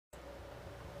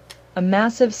A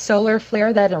massive solar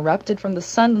flare that erupted from the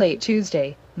sun late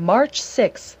Tuesday, March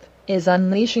 6, is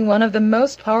unleashing one of the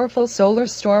most powerful solar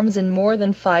storms in more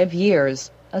than 5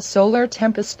 years, a solar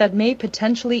tempest that may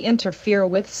potentially interfere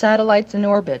with satellites in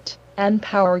orbit and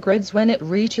power grids when it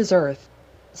reaches Earth.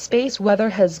 Space weather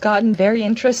has gotten very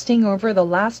interesting over the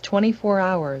last 24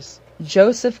 hours.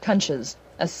 Joseph Kunches,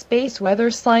 a space weather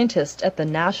scientist at the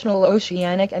National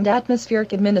Oceanic and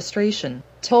Atmospheric Administration,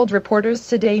 told reporters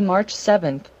today, March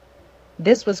 7.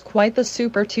 "This was quite the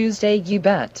Super Tuesday, you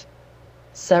bet."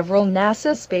 Several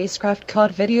NASA spacecraft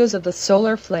caught videos of the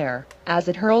solar flare, as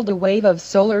it hurled a wave of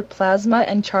solar plasma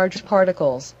and charged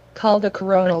particles, called a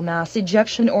coronal mass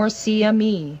ejection or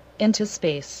CME, into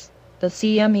space. The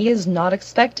CME is not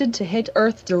expected to hit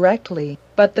Earth directly,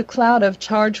 but the cloud of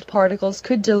charged particles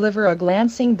could deliver a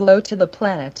glancing blow to the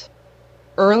planet.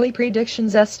 Early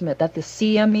predictions estimate that the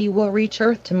CME will reach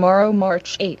Earth tomorrow,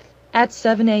 March 8, at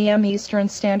 7 a.m. Eastern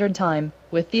Standard Time,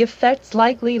 with the effects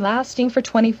likely lasting for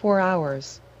 24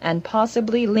 hours, and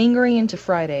possibly lingering into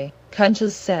Friday,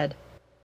 Kunches said.